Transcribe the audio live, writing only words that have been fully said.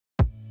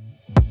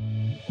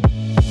I'm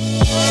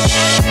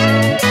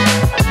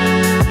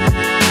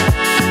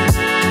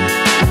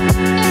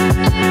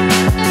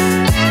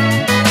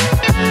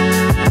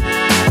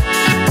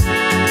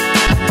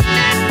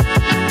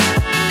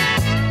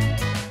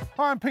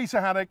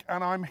Peter Haddock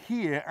and I'm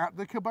here at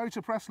the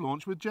Kubota press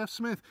launch with Geoff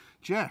Smith.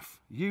 Geoff,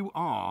 you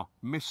are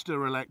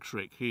Mr.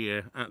 Electric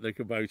here at the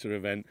Kubota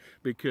event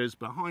because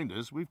behind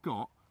us we've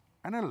got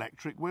an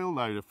electric wheel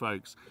loader,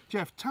 folks.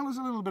 Geoff, tell us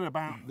a little bit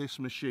about this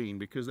machine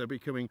because they're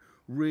becoming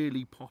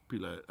really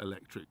popular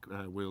electric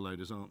wheel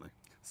loaders, aren't they?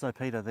 So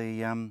Peter,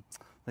 the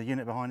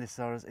unit behind us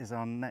is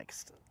our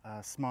next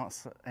smart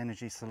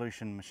energy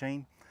solution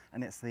machine,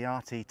 and it's the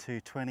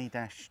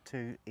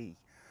RT220-2E.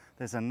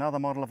 There's another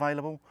model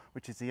available,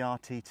 which is the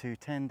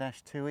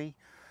RT210-2E.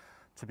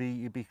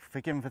 You'd be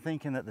forgiven for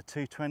thinking that the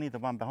 220, the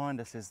one behind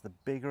us, is the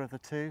bigger of the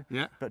two.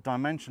 Yeah. But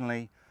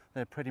dimensionally,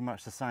 they're pretty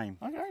much the same.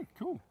 Okay,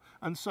 cool.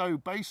 And so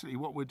basically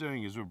what we're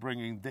doing is we're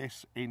bringing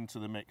this into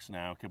the mix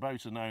now.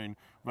 Kubota known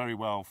very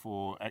well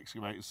for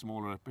excavating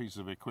smaller pieces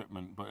of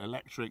equipment, but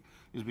electric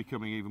is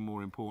becoming even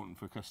more important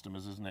for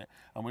customers, isn't it?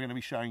 And we're going to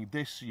be showing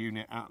this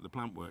unit at the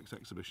Plantworks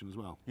exhibition as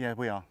well. Yeah,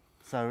 we are.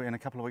 So in a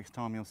couple of weeks'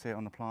 time, you'll see it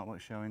on the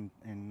Plantworks show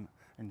in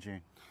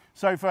June.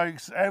 So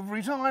folks,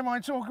 every time I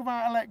talk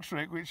about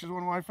electric, which is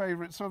one of my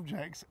favourite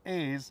subjects,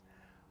 is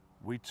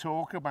we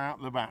talk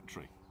about the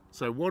battery.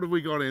 So what have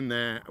we got in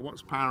there?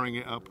 What's powering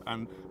it up,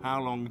 and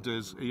how long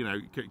does,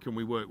 can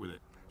we work with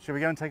it? Should we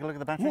go and take a look at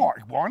the battery?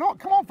 Why not?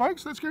 Come on,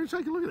 folks, let's go and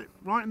take a look at it.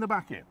 Right in the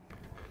back here.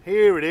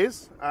 Here it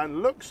is,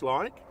 and looks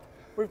like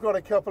we've got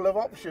a couple of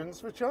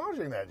options for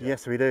charging there, Geoff.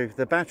 Yes, we do.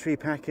 The battery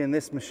pack in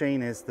this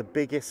machine is the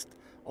biggest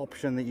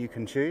option that you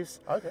can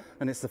choose. Okay.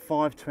 And it's the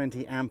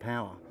 520 amp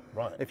hour.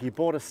 Right. If you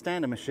bought a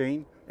standard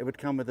machine, it would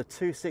come with a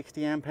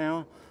 260 amp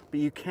hour, but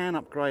you can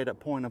upgrade at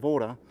point of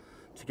order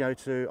to go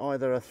to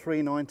either a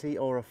 390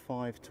 or a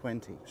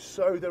 520.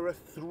 So there are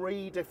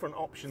three different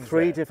options.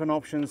 Three different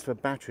options for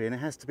battery, and it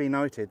has to be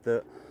noted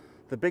that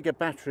the bigger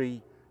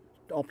battery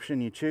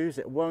option you choose,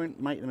 it won't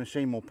make the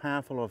machine more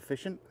powerful or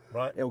efficient.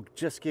 Right. It'll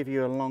just give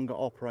you a longer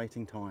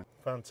operating time.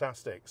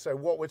 Fantastic. So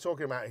what we're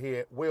talking about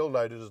here, wheel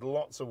loaders,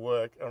 lots of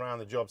work around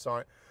the job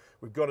site.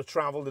 We've got to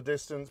travel the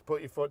distance,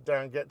 put your foot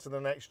down, get to the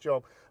next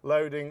job,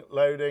 loading,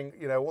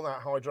 all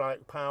that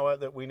hydraulic power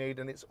that we need,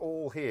 and it's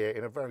all here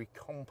in a very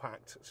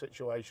compact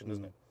situation,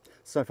 isn't it?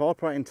 So for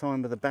operating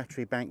time with the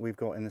battery bank we've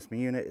got in this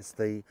unit, it's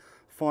the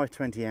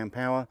 520 amp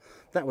hour.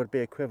 That would be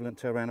equivalent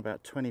to around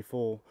about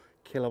 24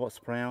 kilowatts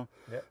per hour.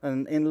 Yep.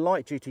 And in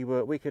light duty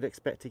work, we could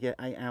expect to get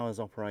 8 hours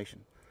operation.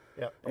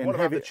 Yeah. And what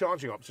about the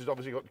charging options?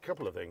 Obviously you've got a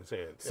couple of things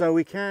here. So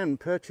we can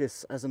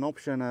purchase as an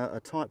option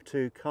a Type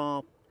 2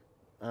 car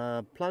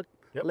plug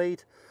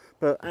lead,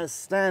 but as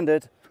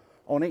standard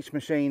on each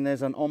machine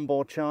there's an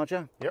onboard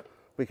charger. Yep.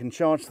 We can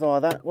charge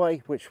via that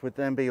way, which would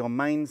then be on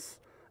mains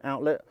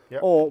outlet,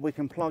 or we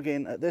can plug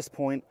in at this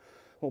point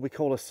what we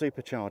call a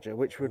supercharger,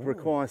 which would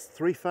require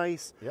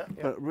 3-phase,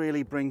 but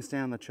really brings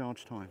down the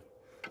charge time.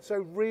 So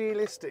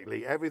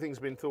realistically, everything's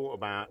been thought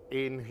about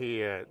in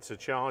here to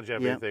charge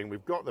everything.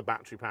 We've got the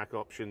battery pack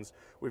options.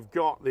 We've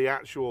got the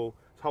actual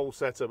whole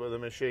setup of the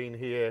machine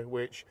here,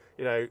 which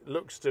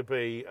looks to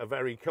be a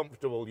very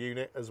comfortable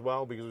unit as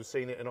well, because we've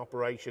seen it in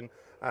operation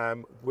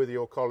with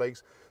your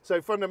colleagues.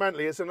 So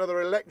fundamentally, it's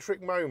another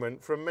electric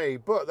moment from me,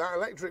 but that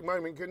electric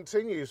moment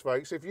continues,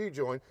 folks, if you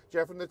join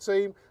Geoff and the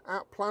team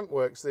at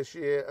Plantworks this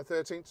year,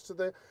 13th to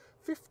the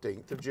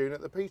 15th of June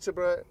at the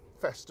Peterborough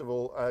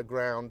Festival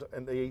ground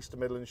and the East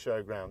Midlands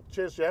Showground.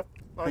 Cheers, Geoff.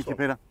 Thank you,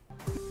 Peter.